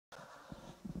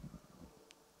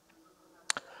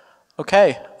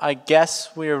Okay, I guess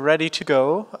we're ready to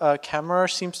go. Camera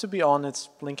seems to be on, it's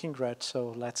blinking red,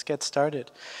 so let's get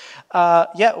started.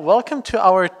 Yeah, welcome to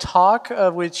our talk,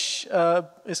 which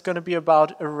is going to be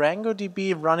about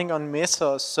ArangoDB running on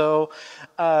Mesos. So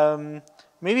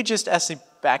maybe just as a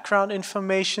background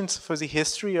information for the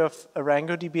history of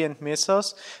ArangoDB and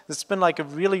Mesos, it's been like a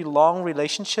really long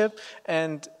relationship,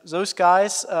 and those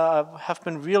guys have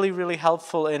been really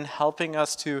helpful in helping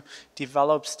us to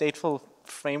develop stateful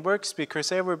frameworks, because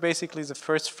they were basically the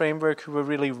first framework who were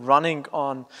really running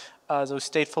on those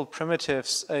stateful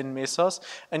primitives in Mesos.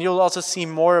 And you'll also see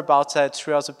more about that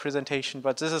throughout the presentation,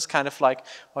 but this is kind of like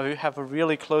why we have a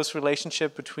really close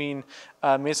relationship between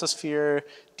Mesosphere,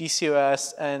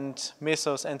 DCOS, and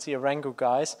Mesos and the Arango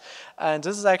guys. And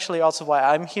this is actually also why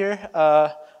I'm here.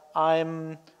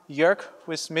 I'm Jörg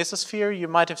with Mesosphere. You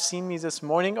might have seen me this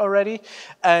morning already,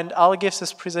 and I'll give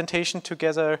this presentation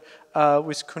together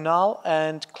with Kunal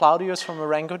and Claudius from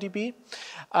ArangoDB.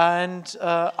 And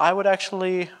I would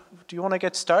actually, do you want to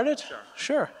get started? Sure.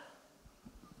 Sure.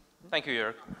 Thank you,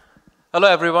 Jörg. Hello,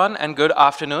 everyone, and good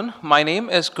afternoon. My name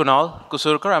is Kunal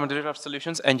Kusoorkar. I'm a Director of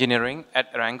Solutions Engineering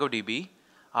at ArangoDB.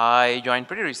 I joined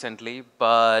pretty recently,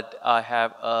 but I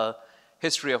have a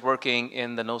history of working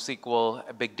in the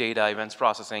NoSQL, big data, events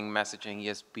processing, messaging,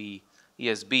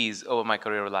 ESBs over my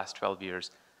career over the last 12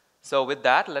 years. So with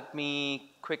that, let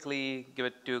me quickly give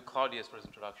it to Claudius for his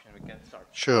introduction. We can start.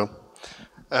 Sure.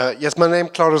 Yes, my name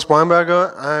is Claudius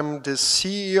Weinberger. I'm the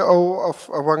CEO of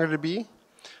ArangoDB.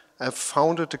 I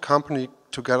founded the company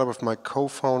together with my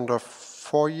co-founder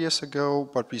 4 years ago,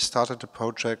 but we started the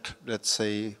project, let's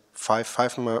say, five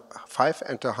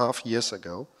and a half years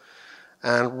ago.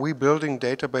 And we're building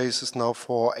databases now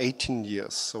for 18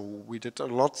 years. So we did a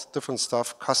lot of different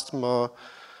stuff, customized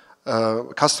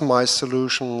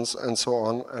solutions and so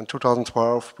on. In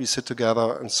 2012, we sit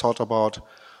together and thought about,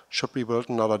 should we build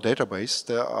another database?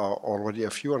 There are already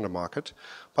a few on the market.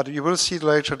 But you will see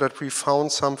later that we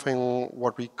found something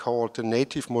what we call the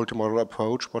native multimodal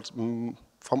approach, what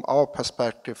from our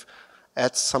perspective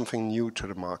adds something new to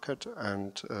the market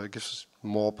and gives us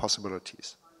more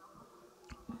possibilities.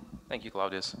 Thank you,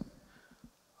 Claudius.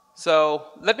 So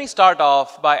let me start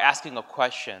off by asking a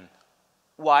question.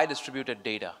 Why distributed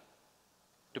data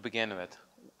to begin with?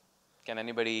 Can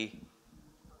anybody?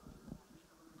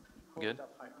 Good?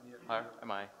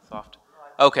 Am I soft?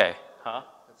 Okay. Huh?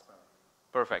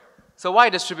 Perfect. So why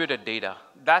distributed data?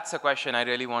 That's a question I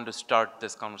really want to start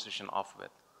this conversation off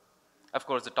with. Of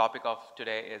course, the topic of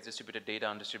today is distributed data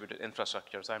and distributed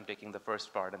infrastructure, so I'm taking the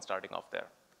first part and starting off there.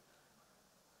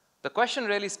 The question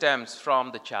really stems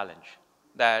from the challenge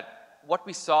that what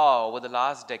we saw over the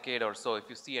last decade or so, if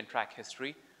you see and track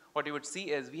history, what you would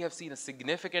see is we have seen a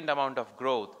significant amount of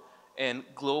growth in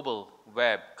global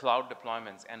web, cloud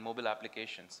deployments, and mobile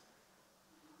applications.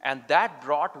 And that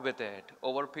brought with it,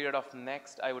 over a period of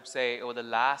I would say, over the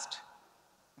last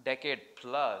decade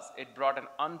plus, it brought an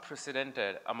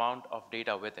unprecedented amount of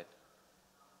data with it.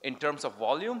 In terms of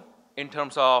volume, in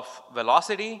terms of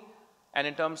velocity, and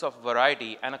in terms of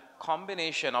variety, and a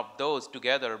combination of those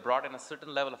together brought in a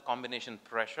certain level of combination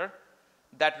pressure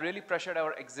that really pressured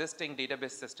our existing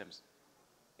database systems.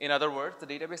 In other words, the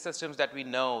database systems that we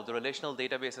know, the relational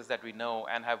databases that we know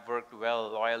and have worked well,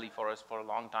 loyally for us for a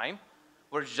long time,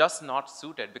 were just not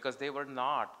suited because they were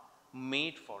not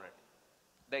made for it.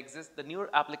 The newer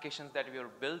applications that we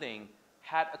were building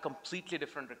had a completely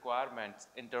different requirements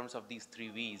in terms of these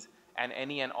 3 Vs and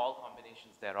any and all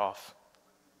combinations thereof.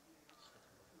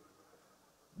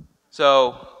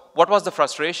 So what was the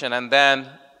frustration? And then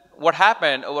what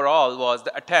happened overall was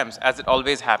the attempts, as it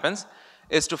always happens,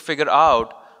 is to figure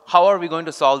out how are we going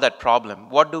to solve that problem?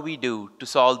 What do we do to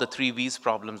solve the 3 Vs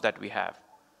problems that we have?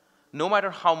 No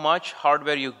matter how much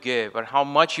hardware you give or how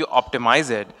much you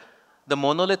optimize it, the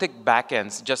monolithic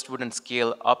backends just wouldn't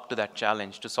scale up to that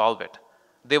challenge to solve it.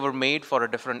 They were made for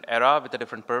a different era with a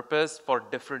different purpose, for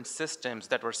different systems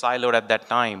that were siloed at that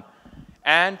time,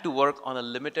 and to work on a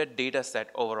limited data set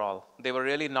overall. They were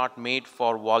really not made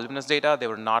for voluminous data. They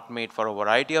were not made for a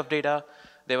variety of data.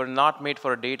 They were not made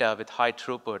for a data with high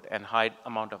throughput and high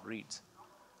amount of reads.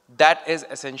 That is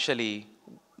essentially,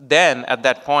 then at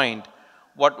that point,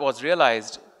 what was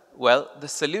realized, well, the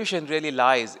solution really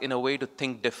lies in a way to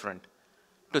think different,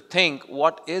 to think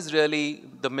what is really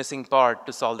the missing part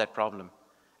to solve that problem.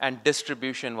 And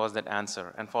distribution was that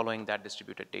answer, and following that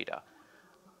distributed data.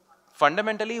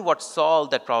 Fundamentally, what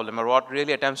solved that problem, or what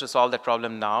really attempts to solve that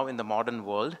problem now in the modern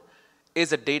world,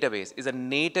 is a database, is a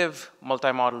native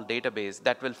multimodal database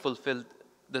that will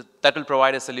that will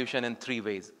provide a solution in 3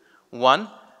 ways. One,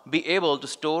 be able to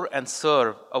store and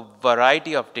serve a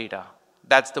variety of data.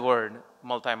 That's the word,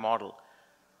 multimodal,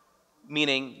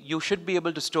 meaning you should be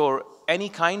able to store any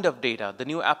kind of data. The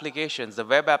new applications, the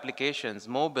web applications,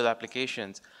 mobile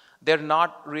applications, they're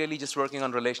not really just working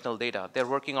on relational data. They're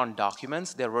working on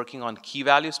documents, they're working on key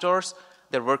value stores,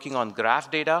 they're working on graph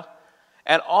data,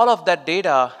 and all of that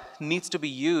data needs to be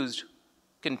used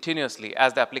continuously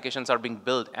as the applications are being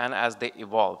built and as they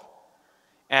evolve.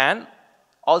 And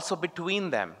also between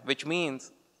them, which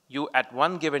means you at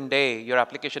one given day, your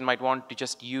application might want to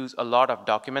just use a lot of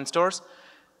document stores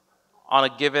on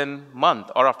a given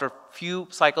month or after a few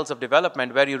cycles of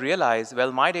development where you realize,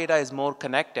 well, my data is more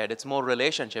connected, it's more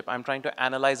relationship. I'm trying to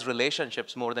analyze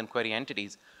relationships more than query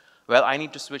entities. Well, I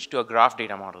need to switch to a graph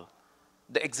data model.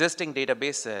 The existing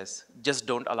databases just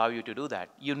don't allow you to do that.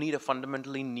 You need a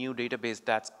fundamentally new database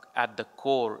that's at the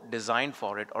core designed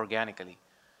for it organically.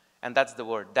 And that's the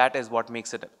word. That is what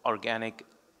makes it an organic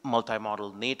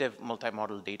multimodal, native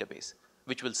multimodal database,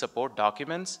 which will support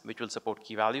documents, which will support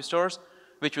key value stores,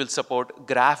 which will support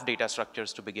graph data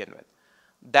structures to begin with.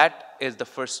 That is the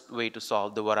first way to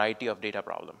solve the variety of data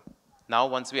problem. Now,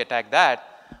 once we attack that,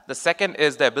 the second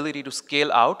is the ability to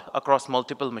scale out across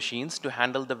multiple machines to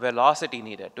handle the velocity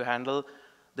needed, to handle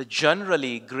the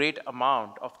generally great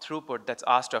amount of throughput that's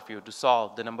asked of you to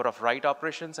solve the number of write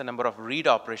operations and number of read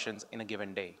operations in a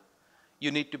given day. You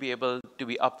need to be able to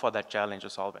be up for that challenge to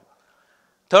solve it.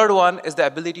 Third one is the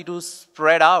ability to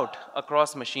spread out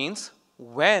across machines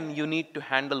when you need to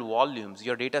handle volumes.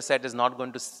 Your data set is not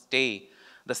going to stay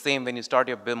the same when you start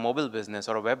your mobile business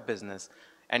or a web business,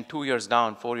 and 2 years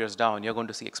down, 4 years down, you're going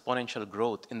to see exponential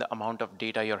growth in the amount of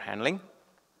data you're handling.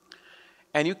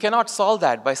 And you cannot solve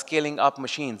that by scaling up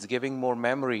machines, giving more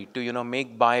memory to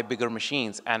buy bigger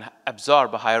machines and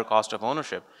absorb a higher cost of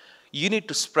ownership. You need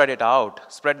to spread it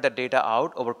out, spread that data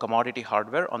out over commodity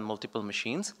hardware on multiple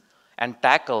machines and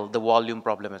tackle the volume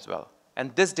problem as well.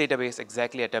 And this database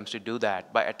exactly attempts to do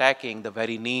that by attacking the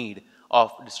very need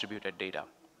of distributed data.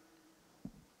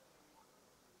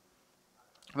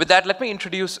 With that, let me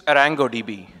introduce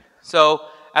ArangoDB. So,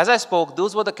 as I spoke,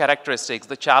 those were the characteristics,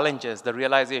 the challenges, the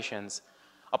realizations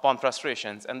upon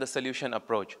frustrations, and the solution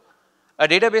approach. A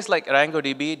database like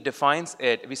ArangoDB defines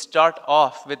it. We start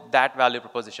off with that value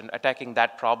proposition, attacking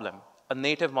that problem. A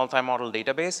native multimodal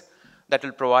database that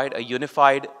will provide a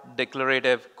unified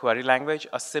declarative query language,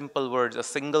 a simple words, a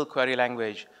single query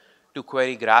language to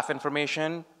query graph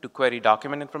information, to query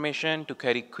document information, to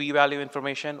query key value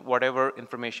information, whatever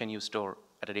information you store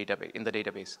at a database, in the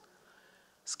database.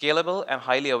 Scalable and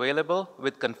highly available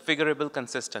with configurable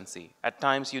consistency. At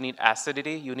times you need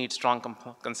acidity, you need strong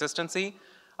consistency.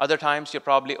 Other times you're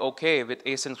probably okay with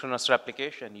asynchronous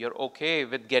replication. You're okay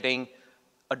with getting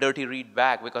a dirty read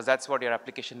back because that's what your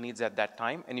application needs at that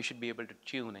time, and you should be able to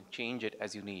tune and change it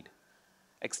as you need.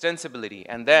 Extensibility,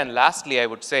 and then lastly I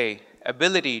would say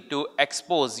ability to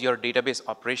expose your database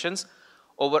operations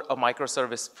over a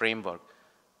microservice framework.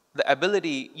 The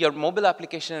ability, your mobile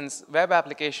applications, web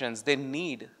applications,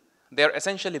 they're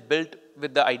essentially built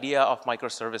with the idea of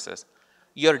microservices.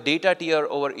 Your data tier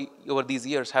over these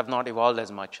years have not evolved as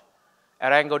much.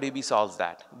 ArangoDB solves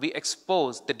that. We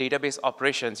expose the database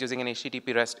operations using an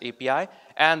HTTP REST API,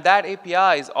 and that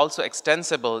API is also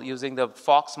extensible using the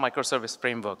Fox microservice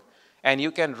framework. And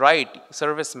you can write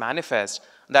service manifest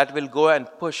that will go and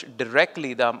push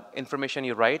directly the information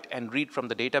you write and read from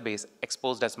the database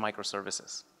exposed as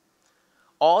microservices.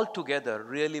 All together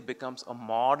really becomes a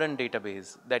modern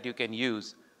database that you can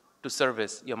use to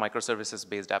service your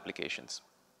microservices-based applications.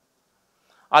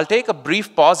 I'll take a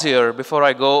brief pause here before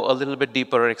I go a little bit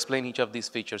deeper and explain each of these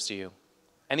features to you.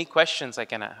 Any questions I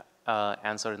can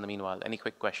answer in the meanwhile? Any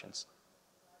quick questions?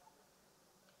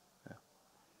 Yeah.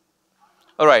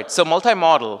 All right, so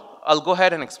multimodal. I'll go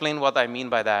ahead and explain what I mean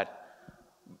by that.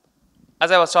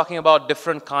 As I was talking about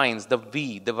different kinds, the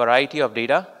variety of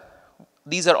data,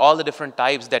 these are all the different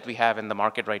types that we have in the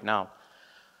market right now.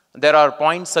 There are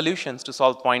point solutions to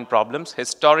solve point problems.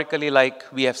 Historically, like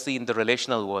we have seen the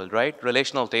relational world, right?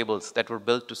 Relational tables that were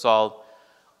built to solve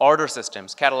order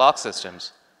systems, catalog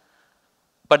systems.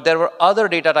 But there were other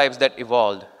data types that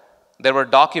evolved. There were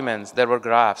documents, there were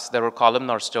graphs, there were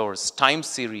columnar stores, time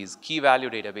series, key value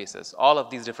databases, all of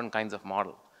these different kinds of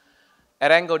model.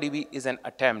 ArangoDB is an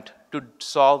attempt to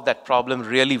solve that problem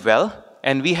really well,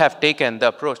 and we have taken the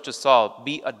approach to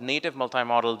be a native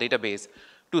multimodal database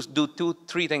to do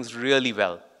three things really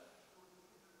well.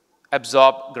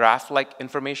 Absorb graph-like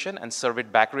information and serve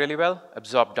it back really well,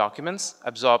 absorb documents,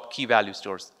 absorb key value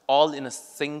stores, all in a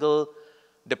single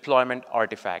deployment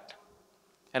artifact.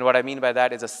 And what I mean by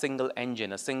that is a single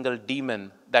engine, a single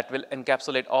daemon that will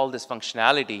encapsulate all this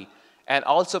functionality and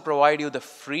also provide you the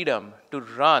freedom to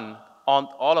run on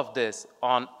all of this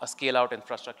on a scale-out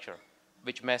infrastructure,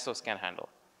 which Mesos can handle.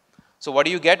 So what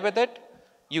do you get with it?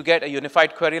 You get a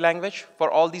unified query language for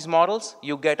all these models.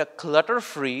 You get a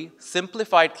clutter-free,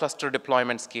 simplified cluster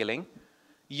deployment scaling.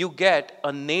 You get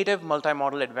a native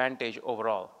multi-model advantage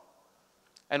overall.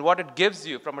 And what it gives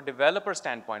you from a developer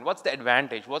standpoint, what's the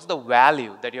advantage? What's the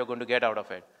value that you're going to get out of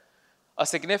it? A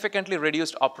significantly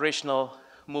reduced operational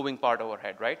moving part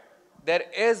overhead, right? There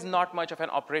is not much of an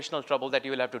operational trouble that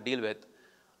you will have to deal with,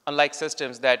 unlike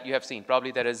systems that you have seen.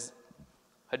 Probably there is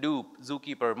Hadoop,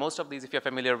 Zookeeper, most of these, if you're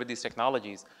familiar with these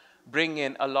technologies, bring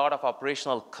in a lot of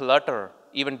operational clutter,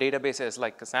 even databases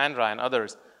like Cassandra and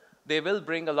others. They will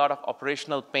bring a lot of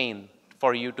operational pain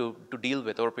for you to deal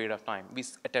with over a period of time. We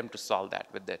attempt to solve that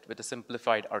with a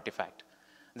simplified artifact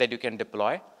that you can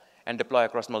deploy and deploy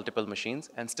across multiple machines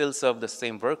and still serve the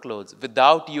same workloads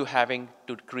without you having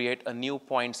to create a new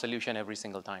point solution every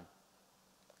single time.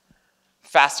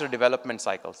 Faster development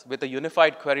cycles. With a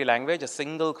unified query language, a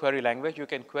single query language, you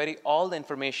can query all the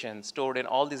information stored in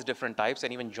all these different types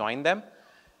and even join them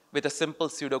with a simple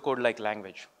pseudocode-like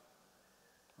language.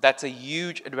 That's a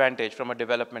huge advantage from a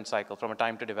development cycle, from a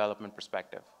time to development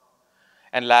perspective.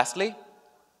 And lastly,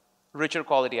 richer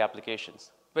quality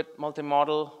applications. With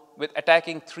multi-model, with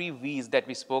attacking 3 V's that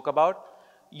we spoke about,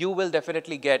 you will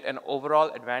definitely get an overall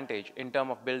advantage in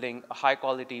terms of building a high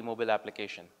quality mobile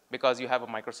application because you have a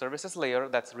microservices layer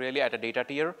that's really at a data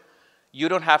tier. You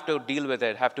don't have to deal with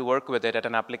it, have to work with it at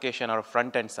an application or a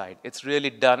front-end side. It's really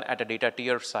done at a data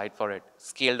tier side for it,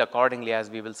 scaled accordingly as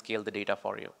we will scale the data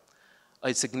for you.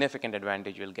 A significant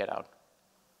advantage you'll get out.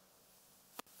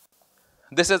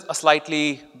 This is a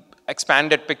slightly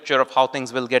expanded picture of how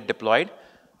things will get deployed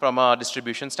from a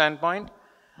distribution standpoint.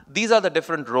 These are the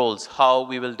different roles, how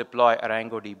we will deploy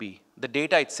ArangoDB. The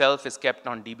data itself is kept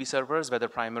on DB servers, whether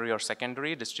primary or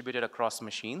secondary, distributed across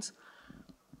machines.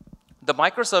 The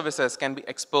microservices can be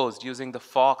exposed using the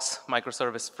Fox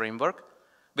microservice framework,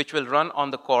 which will run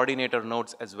on the coordinator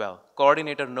nodes as well.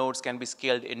 Coordinator nodes can be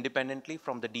scaled independently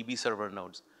from the DB server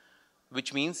nodes,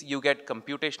 which means you get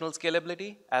computational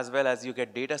scalability as well as you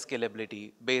get data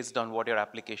scalability based on what your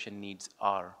application needs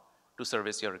are to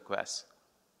service your requests.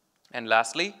 And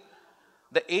lastly,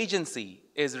 the agency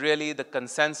is really the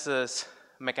consensus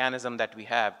mechanism that we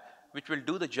have, which will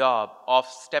do the job of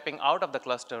stepping out of the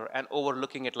cluster and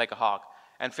overlooking it like a hawk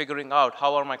and figuring out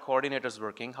how are my coordinators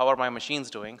working, how are my machines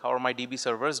doing, how are my DB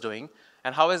servers doing,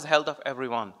 and how is the health of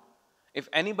everyone. If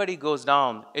anybody goes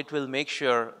down, it will make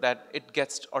sure that it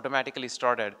gets automatically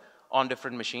started on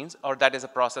different machines, or that is a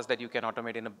process that you can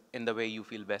automate in the way you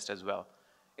feel best as well.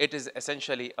 It is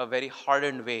essentially a very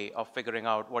hardened way of figuring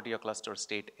out what your cluster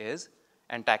state is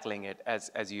and tackling it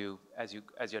as your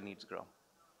needs grow.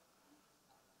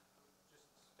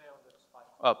 Just stay on the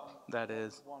slide. Up, that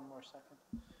is. One more second.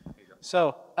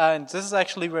 So, and this is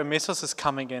actually where Mesos is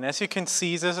coming in. As you can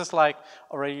see, this is like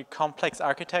already complex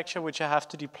architecture which I have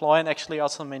to deploy and actually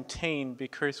also maintain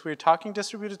because we're talking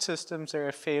distributed systems, there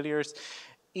are failures.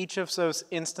 Each of those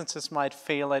instances might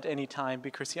fail at any time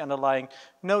because the underlying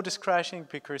node is crashing,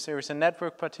 because there is a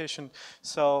network partition.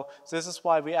 So this is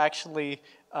why we actually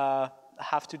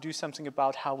have to do something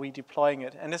about how we're deploying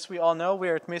it. And as we all know,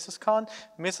 we're at MesosCon.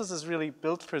 Mesos is really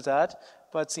built for that,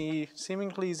 but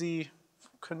seemingly the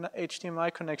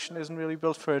HDMI connection isn't really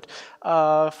built for it.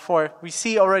 We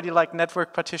see already like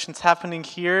network partitions happening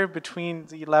here between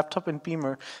the laptop and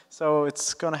Beamer. So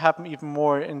it's going to happen even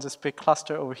more in this big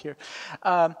cluster over here.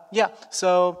 Yeah,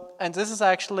 so, and this is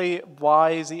actually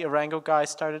why the Arango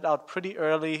guys started out pretty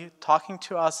early talking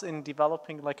to us in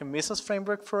developing like a Mesos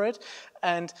framework for it.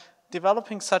 And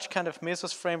developing such kind of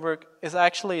Mesos framework is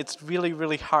actually, it's really,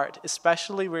 really hard.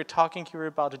 Especially we're talking here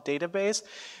about a database.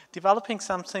 Developing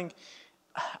something,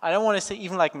 I don't want to say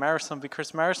even like Marathon,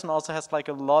 because Marathon also has like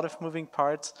a lot of moving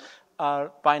parts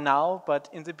by now, but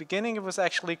in the beginning it was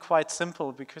actually quite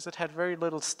simple because it had very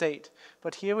little state.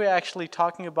 But here we're actually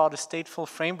talking about a stateful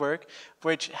framework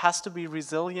which has to be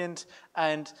resilient,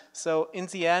 and so in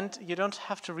the end you don't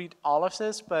have to read all of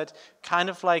this, but kind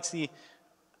of like the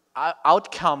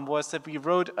outcome was that we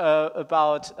wrote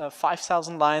about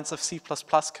 5,000 lines of C++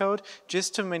 code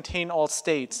just to maintain all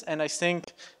states. And I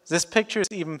think this picture is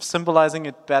even symbolizing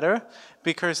it better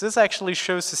because this actually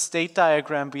shows the state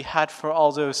diagram we had for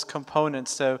all those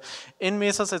components. So in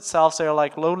Mesos itself, there are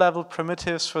like low-level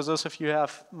primitives. For those of you who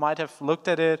might have looked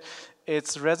at it,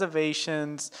 it's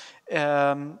reservations,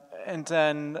 and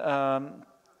then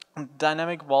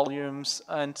dynamic volumes,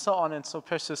 and so on, and so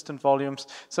persistent volumes.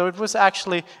 So it was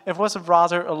actually,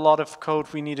 rather a lot of code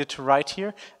we needed to write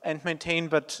here and maintain,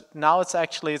 but now it's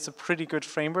a pretty good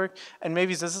framework. And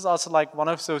maybe this is also like one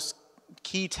of those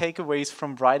key takeaways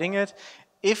from writing it.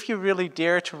 If you really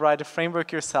dare to write a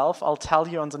framework yourself, I'll tell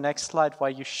you on the next slide why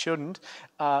you shouldn't.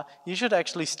 You should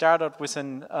actually start out with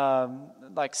an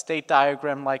like state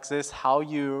diagram like this, how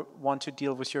you want to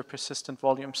deal with your persistent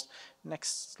volumes.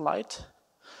 Next slide.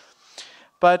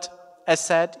 But as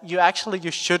said,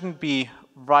 you shouldn't be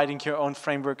writing your own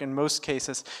framework in most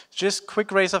cases. Just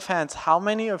quick raise of hands. How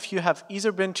many of you have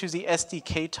either been to the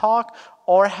SDK talk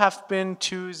or have been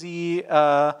to the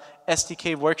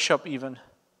SDK workshop even?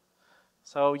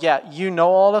 So yeah, you know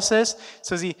all of this.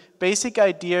 So the basic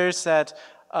idea is that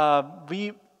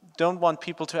we don't want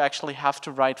people to actually have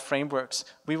to write frameworks.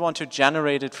 We want to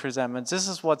generate it for them. And this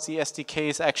is what the SDK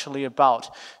is actually about.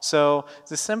 So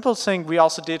the simple thing we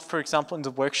also did, for example, in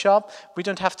the workshop, we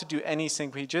don't have to do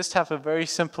anything. We just have a very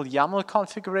simple YAML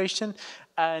configuration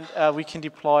and we can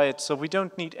deploy it. So we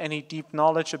don't need any deep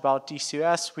knowledge about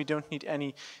DCOS. We don't need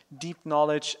any deep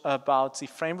knowledge about the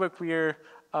framework we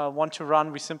want to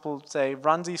run. We simply say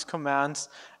run these commands,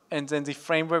 and then the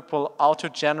framework will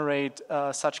auto-generate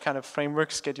such kind of framework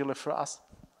scheduler for us.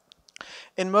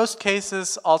 In most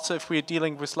cases, also if we're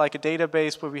dealing with like a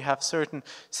database where we have certain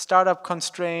startup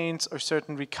constraints or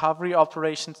certain recovery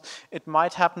operations, it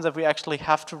might happen that we actually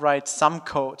have to write some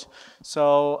code.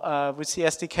 So with the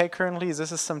SDK currently,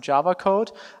 this is some Java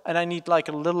code, and I need like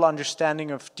a little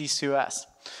understanding of DCOS.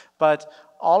 But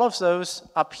all of those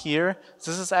up here,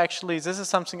 this is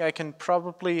something I can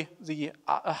probably, the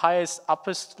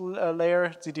uppest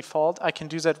layer, the default, I can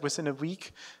do that within a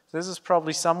week. This is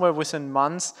probably somewhere within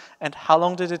months. And how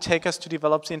long did it take us to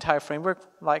develop the entire framework?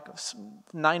 Like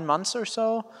 9 months or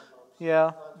so?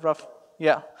 Yeah, rough,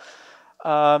 yeah.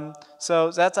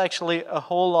 So that's actually a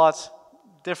whole lot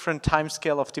different time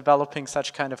scale of developing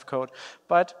such kind of code.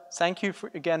 But thank you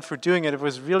again for doing it. It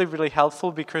was really, really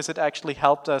helpful because it actually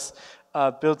helped us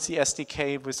build the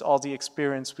SDK with all the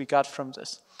experience we got from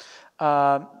this.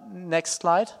 Next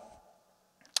slide.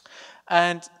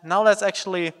 And now let's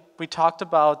actually, we talked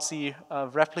about the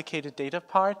replicated data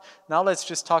part. Now let's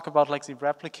just talk about like the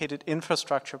replicated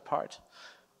infrastructure part.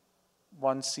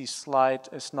 Once the slide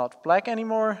is not black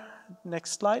anymore.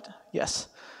 Next slide. Yes.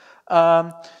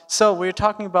 So we're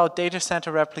talking about data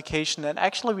center replication, and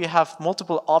actually we have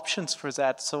multiple options for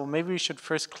that. So maybe we should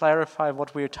first clarify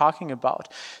what we're talking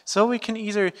about. So we can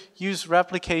either use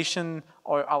replication,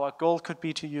 or our goal could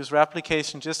be to use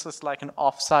replication just as like an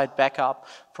offsite backup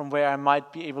from where I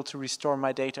might be able to restore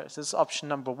my data. This is option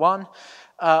number one.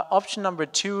 Option number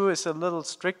two is a little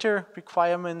stricter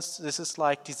requirements. This is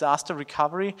like disaster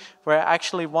recovery, where I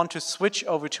actually want to switch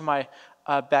over to my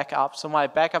backup. So my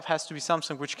backup has to be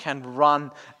something which can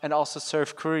run and also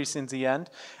serve queries in the end.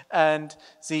 And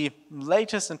the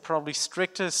latest and probably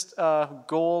strictest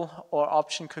goal or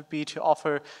option could be to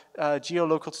offer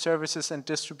geolocal services and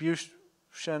distribution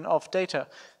of data.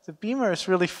 The Beamer is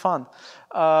really fun.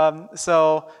 In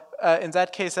that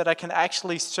case, that I can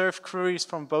actually serve queries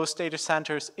from both data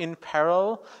centers in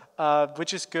parallel,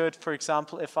 which is good, for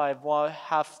example, if I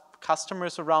have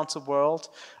customers around the world.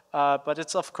 But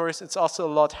it's, of course, it's also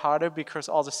a lot harder because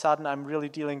all of a sudden I'm really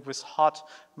dealing with hot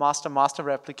master-master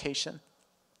replication.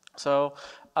 So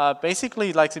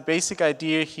basically, like the basic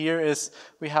idea here is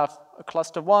we have a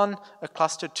cluster 1, a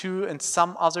cluster 2, and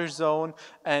some other zone,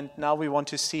 and now we want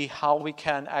to see how we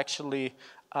can actually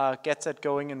get that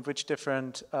going in which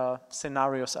different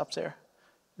scenarios up there.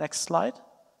 Next slide.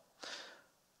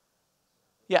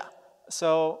 Yeah,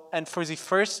 so, and for the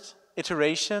first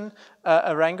iteration,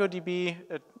 ArangoDB,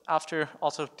 after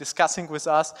also discussing with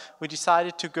us, we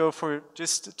decided to go for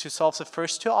just to solve the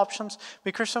first two options,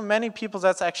 because for many people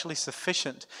that's actually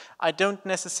sufficient. I don't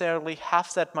necessarily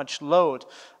have that much load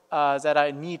that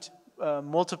I need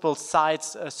multiple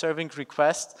sites serving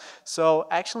requests. So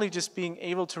actually just being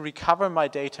able to recover my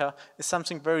data is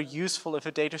something very useful if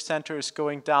a data center is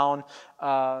going down,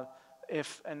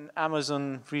 if an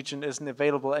Amazon region isn't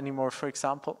available anymore, for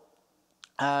example.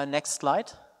 Next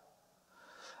slide.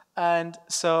 And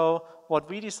so what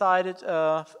we decided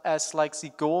as like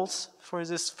the goals for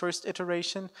this first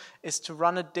iteration is to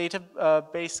run a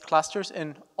database clusters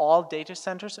in all data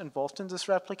centers involved in this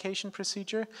replication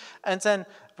procedure, and then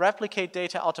replicate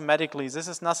data automatically. This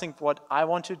is nothing what I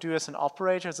want to do as an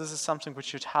operator. This is something which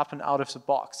should happen out of the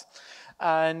box.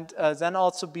 And then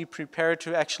also be prepared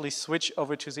to actually switch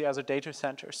over to the other data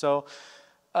center. So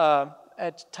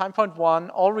at time point 1,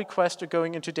 all requests are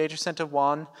going into data center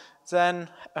 1. Then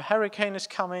a hurricane is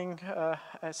coming,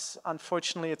 as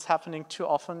unfortunately it's happening too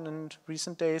often in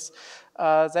recent days.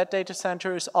 That data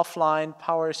center is offline,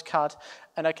 power is cut,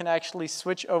 and I can actually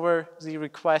switch over the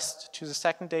request to the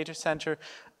second data center,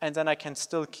 and then I can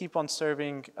still keep on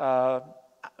serving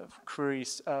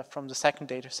queries from the second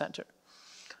data center.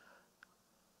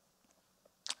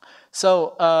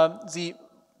 So the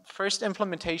first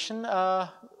implementation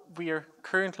we are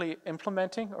currently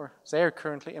implementing, or they're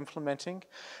currently implementing,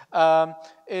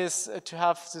 is to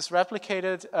have this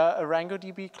replicated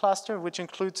ArangoDB cluster, which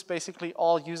includes basically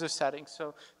all user settings.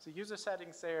 So the user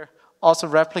settings there also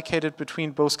replicated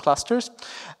between both clusters.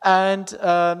 And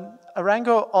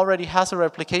Arango already has a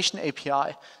replication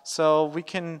API, so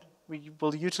we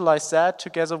will utilize that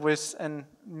together with a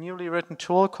newly written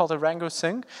tool called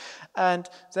ArangoSync. And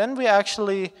then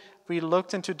we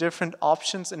looked into different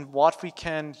options and what we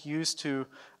can use to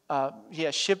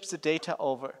ship the data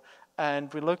over.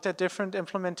 And we looked at different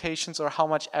implementations or how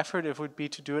much effort it would be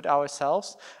to do it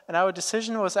ourselves. And our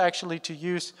decision was actually to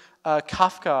use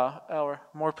Kafka, or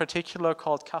more particular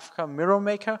called Kafka Mirror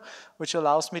Maker, which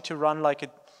allows me to run like a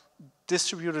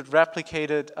distributed,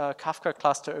 replicated Kafka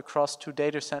cluster across 2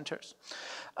 data centers.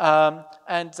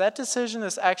 And that decision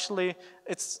is actually,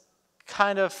 it's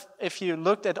kind of, if you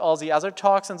looked at all the other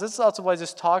talks, and this is also why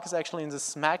this talk is actually in the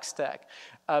SMAC stack,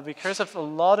 because of a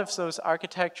lot of those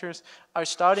architectures are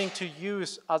starting to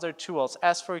use other tools,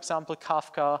 as for example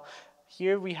Kafka.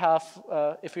 Here we have,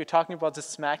 if we're talking about the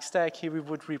SMAC stack, here we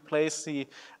would replace the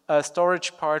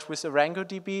storage part with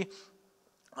ArangoDB.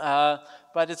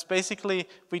 But it's basically,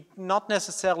 we not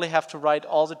necessarily have to write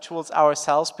all the tools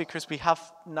ourselves, because we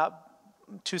have not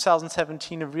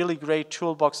 2017 a really great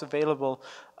toolbox available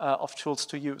of tools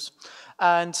to use.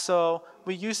 And so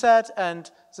we use that, and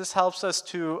this helps us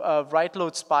to write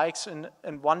load spikes in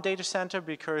one data center,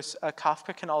 because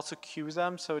Kafka can also queue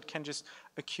them, so it can just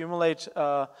accumulate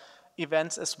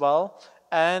events as well.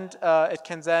 And it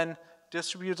can then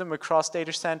distribute them across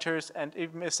data centers, and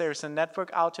even if there's a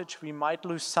network outage, we might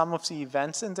lose some of the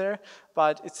events in there,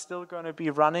 but it's still going to be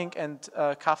running, and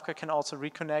Kafka can also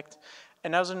reconnect.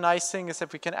 Another nice thing is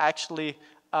that we can actually,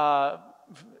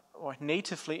 or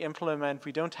natively implement,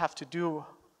 we don't have to do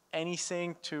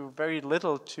anything to very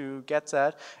little to get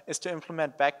that, is to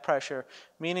implement back pressure.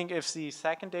 Meaning if the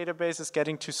second database is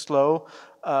getting too slow,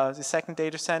 the second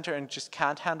data center, and just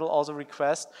can't handle all the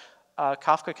requests,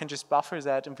 Kafka can just buffer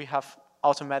that, and we have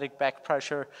automatic back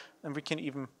pressure, and we can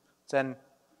even then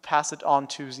pass it on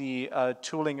to the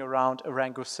tooling around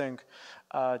ArangoSync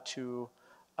to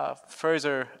have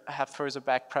further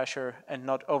back pressure and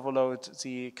not overload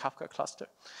the Kafka cluster.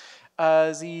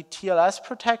 The TLS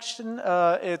protection,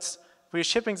 we're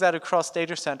shipping that across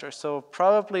data centers, so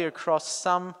probably across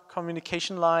some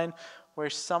communication line where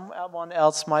someone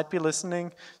else might be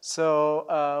listening,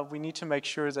 so we need to make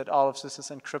sure that all of this is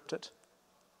encrypted.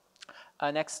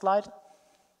 Next slide.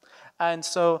 And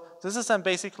so this is then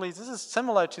basically, this is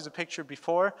similar to the picture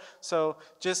before, so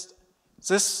just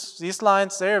these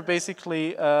lines, they're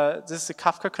basically, this is a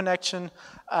Kafka connection,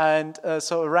 and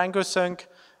so ArangoSync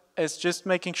is just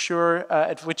making sure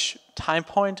at which time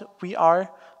point we are,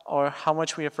 or how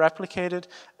much we have replicated,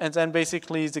 and then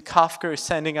basically the Kafka is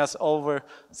sending us over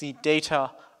the data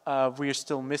we are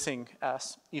still missing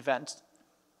as events.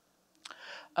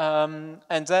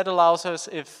 And that allows us,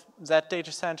 if that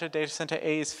data center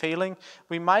A is failing,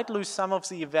 we might lose some of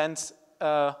the events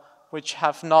which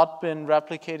have not been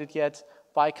replicated yet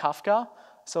by Kafka,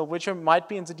 so which might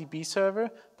be in the DB server,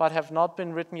 but have not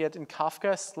been written yet in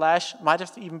Kafka, / might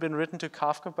have even been written to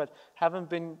Kafka, but haven't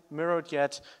been mirrored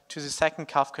yet to the second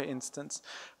Kafka instance.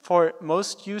 For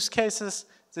most use cases,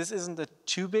 this isn't a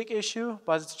too big issue,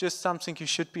 but it's just something you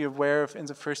should be aware of in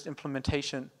the first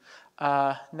implementation.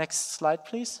 Next slide,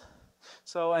 please.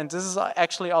 So, and this is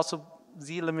actually also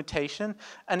the limitation,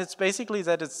 and it's basically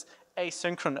that it's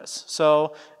asynchronous.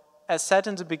 So, as said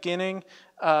in the beginning,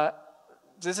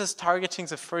 this is targeting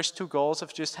the first 2 goals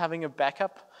of just having a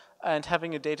backup and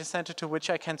having a data center to which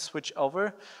I can switch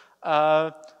over.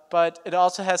 But it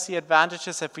also has the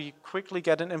advantages that we quickly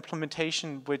get an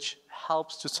implementation which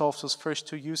helps to solve those first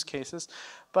 2 use cases.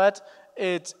 But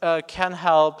it can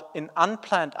help in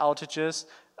unplanned outages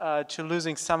to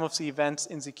losing some of the events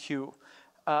in the queue.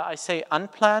 I say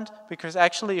unplanned because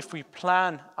actually if we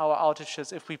plan our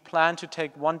outages, if we plan to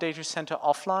take one data center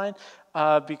offline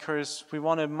because we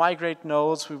want to migrate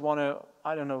nodes, we want to,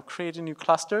 I don't know, create a new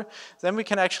cluster, then we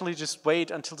can actually just wait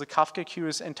until the Kafka queue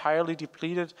is entirely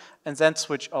depleted and then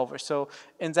switch over. So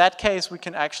in that case, we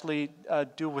can actually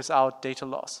do without data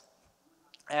loss.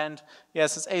 And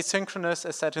yes, it's asynchronous,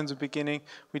 as said in the beginning.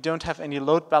 We don't have any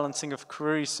load balancing of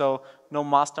queries, so no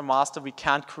master-master. We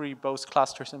can't query both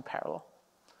clusters in parallel.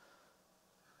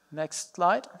 Next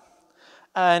slide.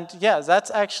 And yeah, that's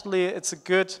actually, it's a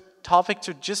good topic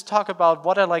to just talk about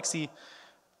what are like the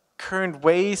current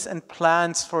ways and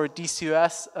plans for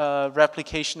DCOS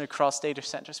replication across data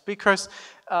centers, because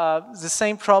the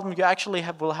same problem you actually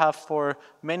will have for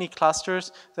many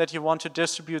clusters, that you want to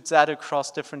distribute that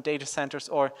across different data centers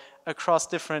or across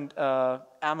different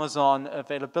Amazon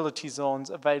availability zones,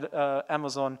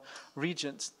 Amazon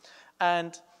regions.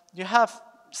 And you have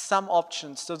some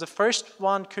options. So the first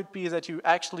one could be that you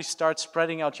actually start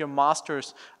spreading out your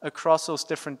masters across those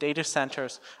different data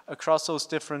centers, across those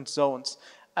different zones.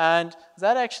 And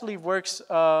that actually works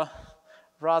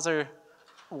rather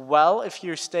well if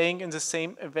you're staying in the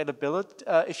same availability,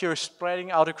 if you're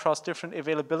spreading out across different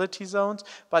availability zones,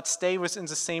 but stay within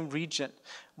the same region.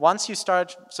 Once you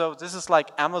start, so this is like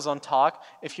Amazon talk,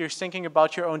 if you're thinking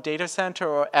about your own data center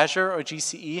or Azure or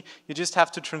GCE, you just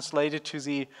have to translate it to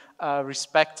the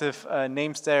respective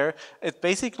names there.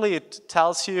 It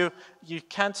tells you you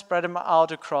can't spread them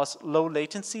out across low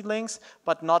latency links,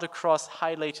 but not across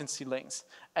high latency links.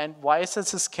 And why is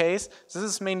this case? This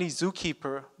is mainly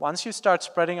Zookeeper. Once you start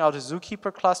spreading out a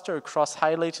Zookeeper cluster across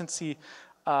high latency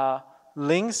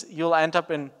links, you'll end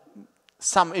up in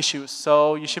some issues.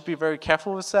 So you should be very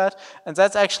careful with that. And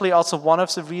that's actually also one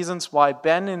of the reasons why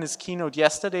Ben in his keynote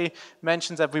yesterday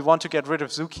mentioned that we want to get rid of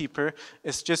Zookeeper,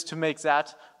 is just to make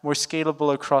that more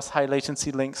scalable across high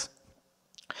latency links.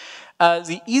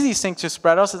 The easiest thing to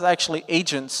spread out is actually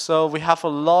agents. So we have a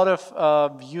lot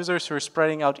of users who are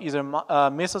spreading out either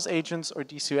Mesos agents or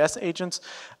DCOS agents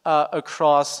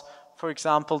across, for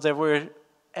example, there were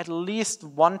at least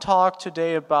one talk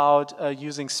today about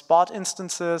using spot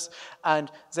instances,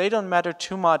 and they don't matter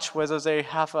too much whether they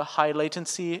have a high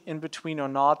latency in between or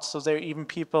not. So there are even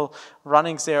people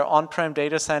running their on-prem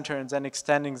data center and then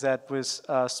extending that with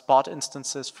spot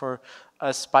instances for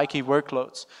spiky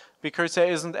workloads. Because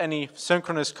there isn't any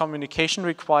synchronous communication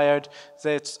required,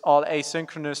 that's all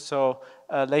asynchronous, so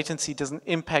latency doesn't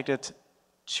impact it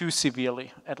too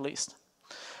severely, at least.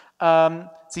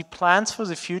 The plans for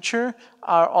the future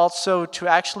are also to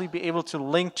actually be able to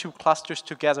link two clusters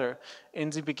together. In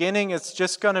the beginning, it's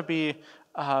just going to be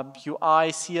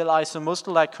UI, CLI, so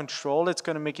mostly like control. It's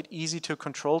going to make it easy to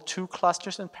control two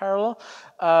clusters in parallel.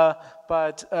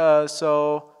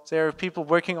 So there are people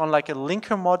working on like a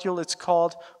linker module, it's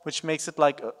called, which makes it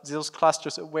like those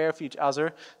clusters aware of each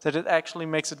other, that it actually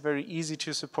makes it very easy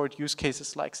to support use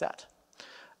cases like that.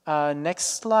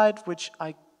 Next slide, which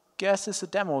I guess is a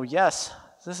demo. Yes,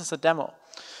 this is a demo.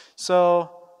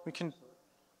 So we can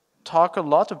talk a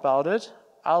lot about it.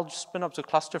 I'll just spin up the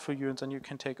cluster for you and then you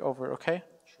can take over, okay?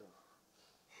 Sure.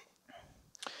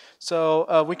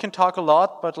 So we can talk a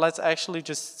lot, but let's actually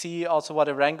just see also what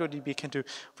ArangoDB can do.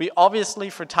 We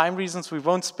obviously, for time reasons, we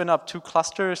won't spin up two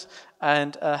clusters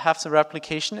and have the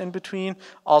replication in between.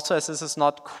 Also, as this is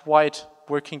not quite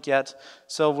working yet.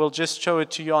 So we'll just show it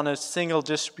to you on a single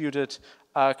distributed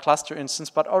cluster instance,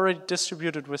 but already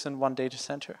distributed within one data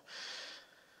center.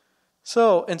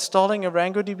 So installing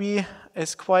ArangoDB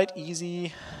is quite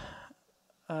easy.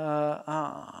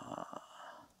 The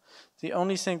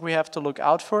only thing we have to look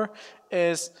out for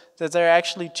is that there are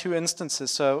actually two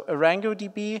instances. So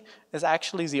ArangoDB is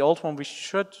actually the old one. We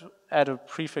should add a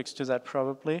prefix to that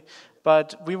probably.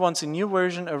 But we want the new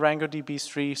version, ArangoDB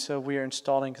 3, so we are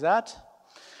installing that.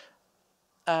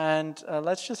 And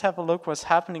let's just have a look what's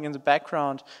happening in the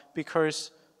background,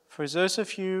 because for those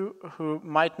of you who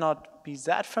might not be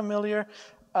that familiar,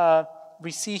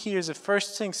 we see here the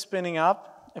first thing spinning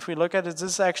up. If we look at it, this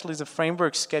is actually the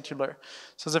framework scheduler.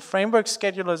 So the framework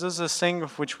scheduler, this is a thing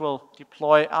which will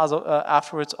deploy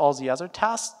afterwards all the other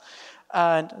tasks.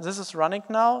 And this is running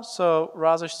now, so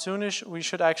rather soonish we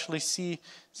should actually see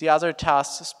the other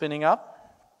tasks spinning up.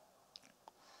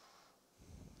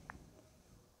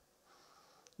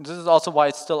 This is also why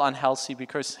it's still unhealthy,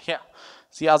 because yeah,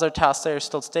 the other tasks they are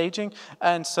still staging.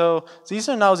 And so these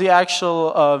are now the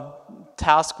actual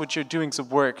tasks which are doing the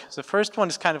work. The first one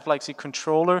is kind of like the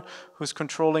controller who's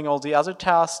controlling all the other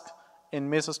tasks. In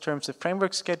Mesos terms, the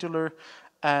framework scheduler.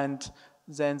 And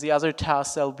then the other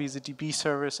tasks, there'll be the DB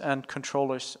service and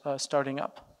controllers starting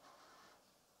up.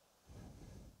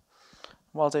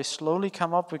 While they slowly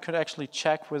come up, we could actually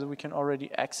check whether we can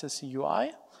already access the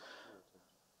UI.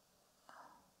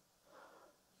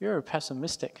 You're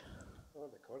pessimistic. Oh,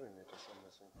 the coordinators are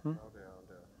missing. Now they are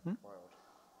there.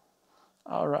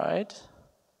 All right.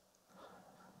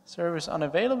 Service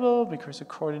unavailable because the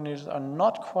coordinators are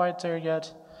not quite there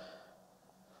yet.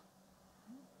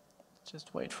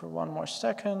 Just wait for one more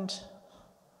second.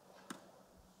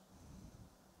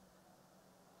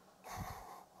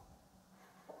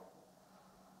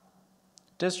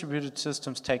 Distributed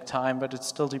systems take time, but it's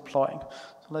still deploying.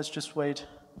 So let's just wait.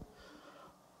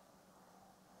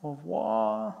 Au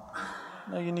revoir.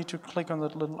 No, you need to click on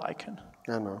that little icon.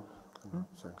 Yeah, no.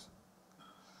 Thanks.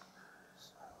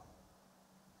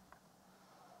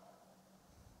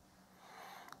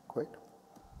 Great.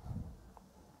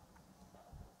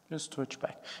 Just switch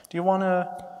back. Do you want to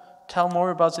tell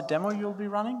more about the demo you'll be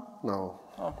running? No.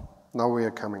 Oh. Now we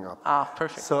are coming up. Ah,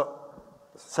 perfect. So,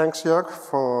 thanks, Jörg,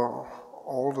 for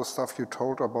all the stuff you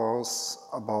told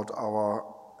about our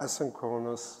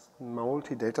asynchronous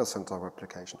multi-data center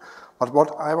replication. But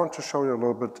what I want to show you a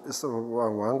little bit is a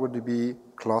ArangoDB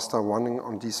cluster running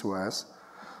on DCOS.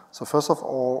 So first of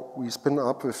all, we spin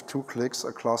up with 2 clicks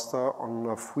a cluster on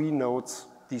a 3 nodes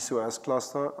DCOS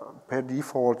cluster. Per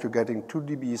default, you're getting 2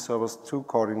 DB servers, 2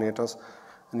 coordinators.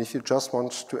 And if you just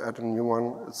want to add a new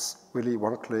one, it's really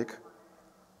 1 click.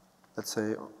 Let's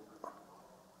say,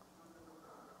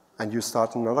 and you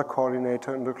start another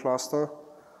coordinator in the cluster.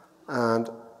 And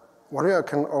what you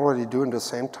can already do in the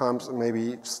same time is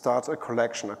maybe start a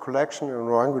collection. A collection in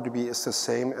ArangoDB is the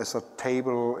same as a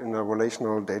table in a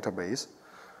relational database.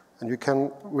 And you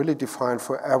can really define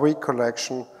for every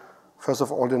collection, first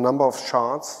of all, the number of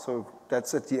shards. So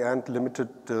that's at the end limited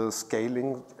the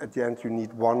scaling. At the end, you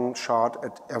need 1 shard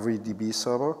at every DB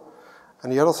server.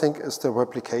 And the other thing is the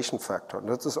replication factor.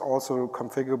 That is also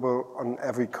configurable on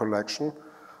every collection.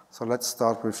 So let's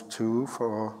start with 2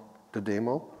 for the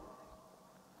demo.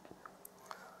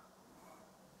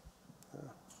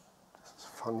 This is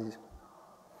funny.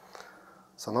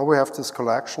 So now we have this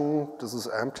collection. This is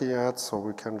empty yet, so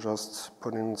we can just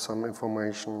put in some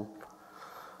information.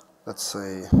 Let's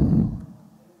say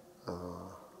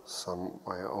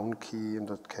my own key in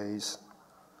that case,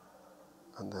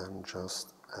 and then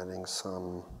just adding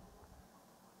some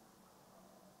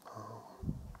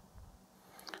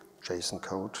JSON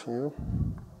code here.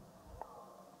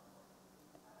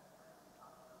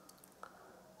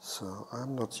 So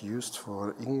I'm not used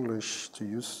for English to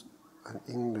use an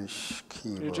English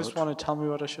keyword. You just want to tell me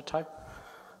what I should type?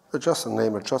 Just a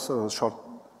name, just a short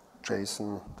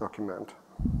JSON document.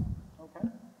 Okay.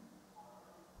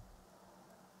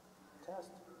 Test.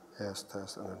 Yes,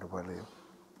 test and then the value.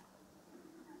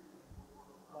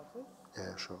 Like this?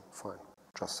 Yeah, sure, fine.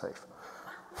 Just save.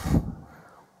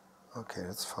 Okay,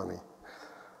 that's funny.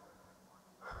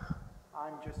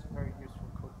 I'm just a very useful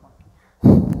code monkey.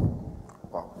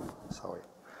 Wow, sorry.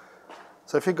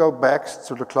 So if you go back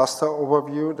to the cluster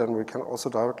overview, then we can also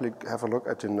directly have a look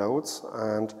at the nodes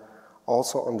and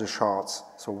also on the shards.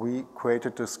 So we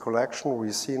created this collection.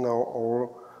 We see now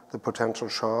all the potential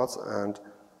shards, and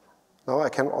now I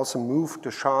can also move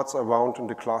the shards around in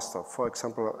the cluster. For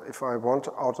example, if I want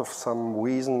out of some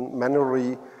reason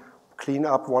manually clean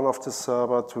up one of the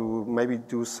server to maybe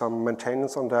do some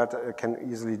maintenance on that, I can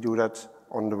easily do that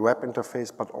on the web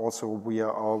interface, but also via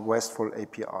our RESTful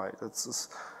API. That's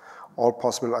all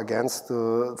possible against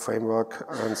the framework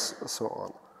and so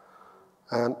on.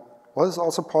 And what is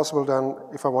also possible then,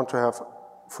 if I want to have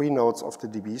 3 nodes of the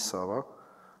DB server,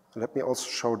 let me also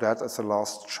show that as the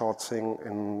last short thing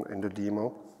in the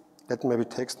demo. That maybe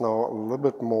takes now a little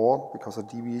bit more, because a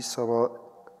DB server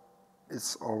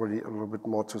is already a little bit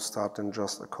more to start than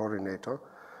just a coordinator.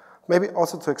 Maybe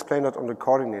also to explain that on the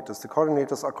coordinators. The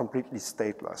coordinators are completely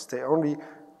stateless. They only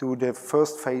do the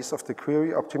first phase of the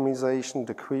query optimization,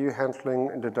 the query handling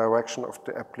in the direction of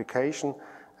the application,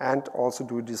 and also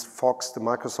do this Fox, the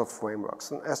Microsoft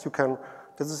frameworks. And as you can,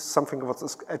 this is something that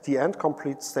is at the end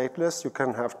complete stateless. You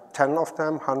can have 10 of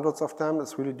them, hundreds of them.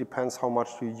 It really depends how much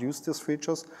you use these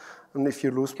features. And if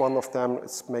you lose one of them,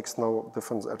 it makes no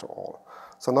difference at all.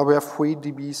 So now we have 3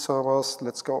 DB servers.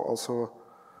 Let's go also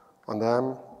on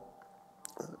them.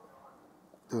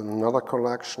 Do another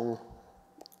collection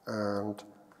and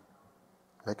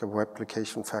make a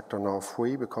replication factor now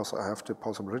 3, because I have the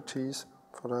possibilities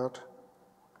for that.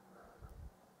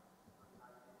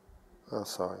 Oh,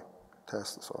 sorry,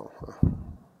 test is on.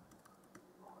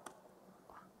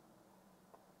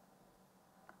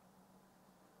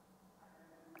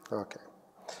 Okay.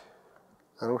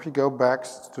 And if we go back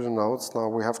to the nodes, now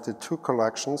we have the 2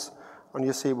 collections. And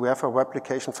you see we have a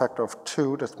replication factor of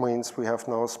 2. That means we have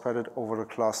now spread it over the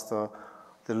cluster,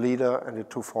 the leader and the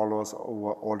 2 followers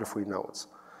over all the 3 nodes.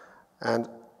 And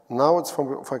now it's,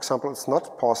 for example, it's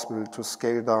not possible to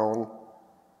scale down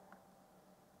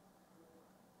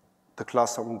the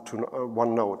cluster to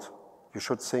 1 node. You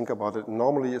should think about it.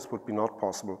 Normally it would be not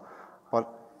possible. But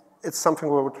it's something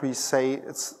where we say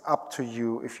it's up to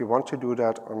you if you want to do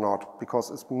that or not, because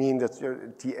it means that you're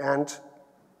at the end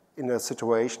in a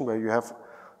situation where you have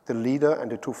the leader and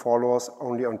the 2 followers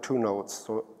only on 2 nodes.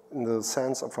 So in the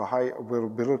sense of a high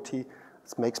availability,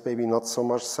 it makes maybe not so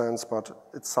much sense, but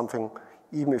it's something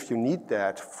even if you need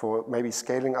that for maybe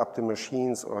scaling up the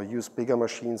machines or use bigger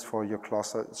machines for your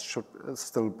cluster, it's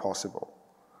still possible.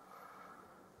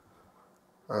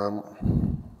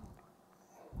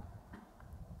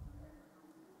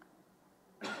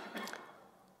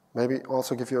 Maybe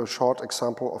also give you a short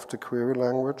example of the query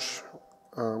language.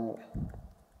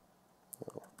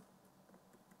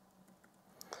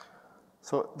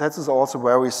 So that is also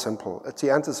very simple. At the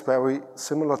end, it's very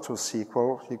similar to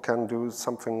SQL. You can do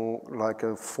something like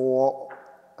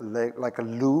like a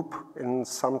loop in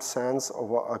some sense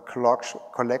over a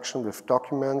collection with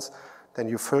documents. Then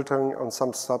you filtering on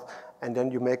some stuff, and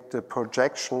then you make the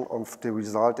projection of the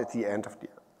result at the end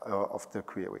of the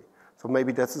query. So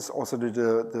maybe that is also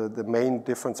the main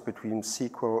difference between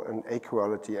SQL and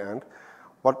AQL at the end.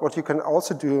 What you can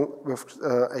also do with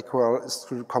AQL is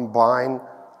to combine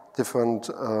different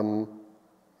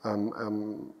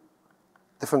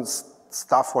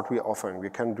stuff what we're offering. We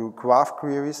can do graph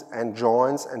queries and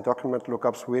joins and document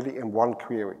lookups really in one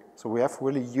query. So we have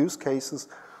really use cases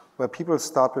where people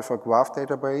start with a graph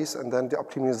database, and then the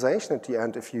optimization at the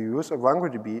end, if you use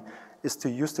ArangoDB, is to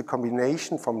use the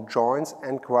combination from joins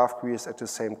and graph queries at the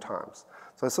same time.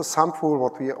 So it's a thumb rule.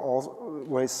 What we are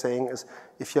always saying is,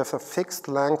 if you have a fixed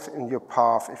length in your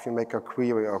path, if you make a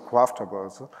query or a graph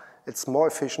traversal, it's more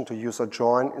efficient to use a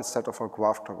join instead of a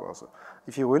graph traversal.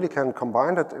 If you really can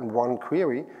combine that in one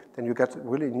query, then you get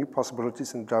really new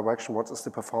possibilities in the direction, what is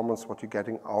the performance, what you're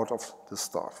getting out of this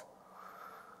stuff.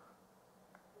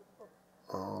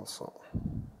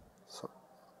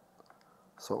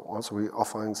 So also we're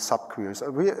offering subqueries.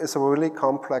 It's a really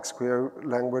complex query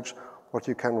language, what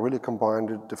you can really combine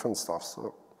the different stuff.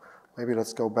 So maybe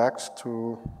let's go back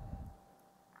to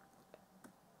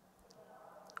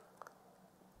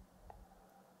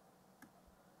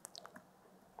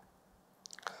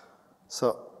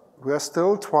so we are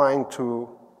still trying to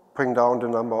bring down the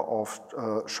number of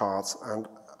shards, and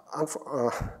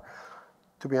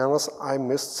to be honest, I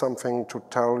missed something to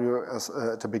tell you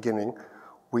at the beginning.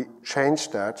 We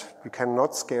changed that. You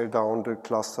cannot scale down the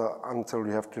cluster until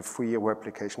you have the 3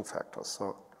 replication factors.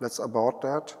 So let's abort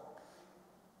that.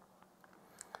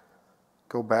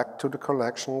 Go back to the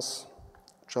collections.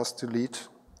 Just delete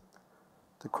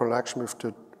the collection with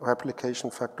the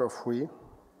replication factor of 3.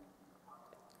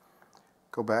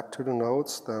 Go back to the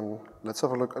nodes. Then let's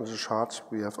have a look at the chart.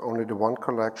 We have only the one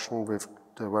collection with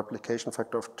the replication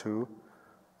factor of 2.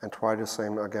 And try the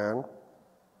same again.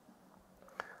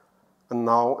 And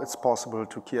now it's possible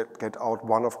to get out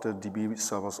one of the DB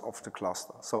servers of the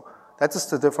cluster. So that is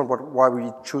the difference why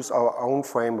we choose our own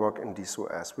framework in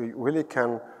DSOS. We really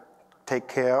can take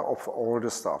care of all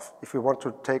the stuff. If we want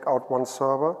to take out one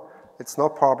server, it's no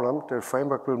problem. The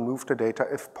framework will move the data,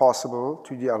 if possible,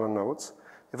 to the other nodes.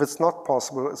 If it's not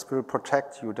possible, it will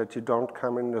protect you that you don't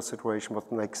come in a situation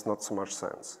that makes not so much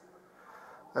sense.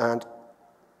 And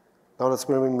now let's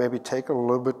maybe take a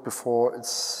little bit before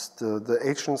it's the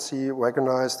agency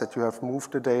recognized that you have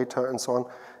moved the data and so on.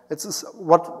 It's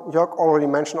what Jörg already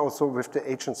mentioned also with the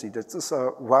agency. This is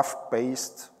a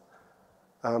RAF-based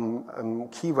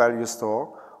key value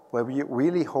store where we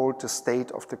really hold the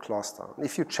state of the cluster.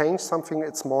 If you change something,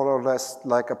 it's more or less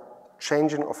like a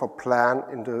changing of a plan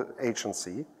in the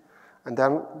agency. And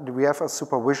then we have a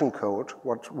supervision code,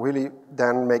 what really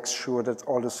then makes sure that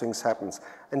all these things happens.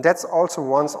 And that's also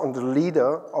once on the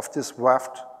leader of this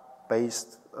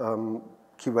Raft-based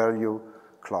key value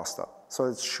cluster. So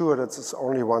it's sure that it's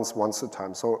only once a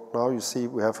time. So now you see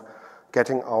we have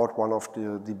getting out one of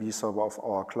the DB server of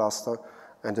our cluster,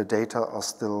 and the data are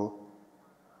still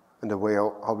in the way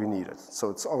how we need it. So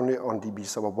it's only on DB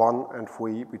server 1 and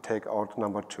 3, we take out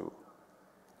number 2.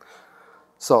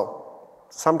 So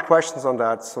some questions on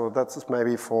that. So that's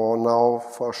maybe for now,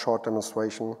 for a short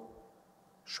demonstration.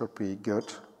 Should be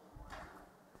good.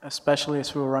 Especially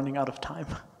as we were running out of time.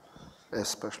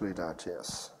 Especially that,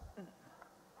 yes.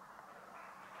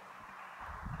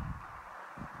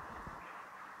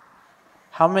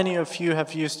 How many of you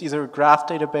have used either a graph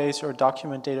database or a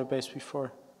document database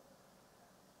before?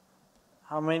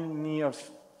 How many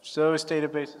of those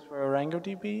databases were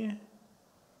ArangoDB?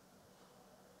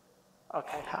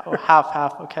 Okay,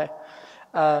 half, okay.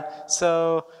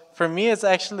 So for me,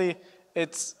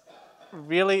 it's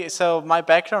really, so my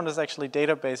background is actually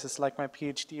databases, like my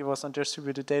PhD was on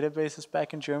distributed databases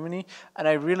back in Germany, and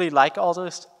I really like all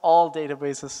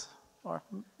databases, or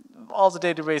all the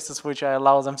databases which I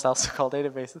allow themselves to call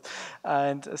databases.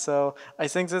 And so I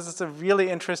think this is a really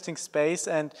interesting space,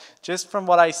 and just from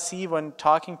what I see when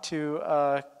talking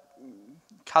to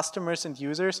customers and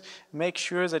users, make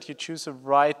sure that you choose the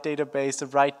right database, the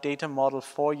right data model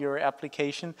for your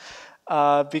application.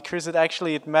 because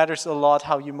it matters a lot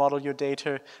how you model your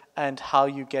data and how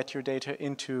you get your data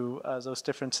into those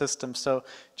different systems. So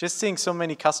just seeing so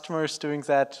many customers doing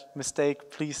that mistake,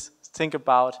 please think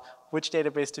about which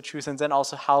database to choose and then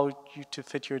also how you to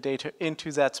fit your data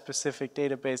into that specific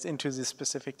database, into this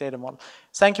specific data model.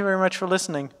 Thank you very much for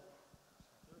listening.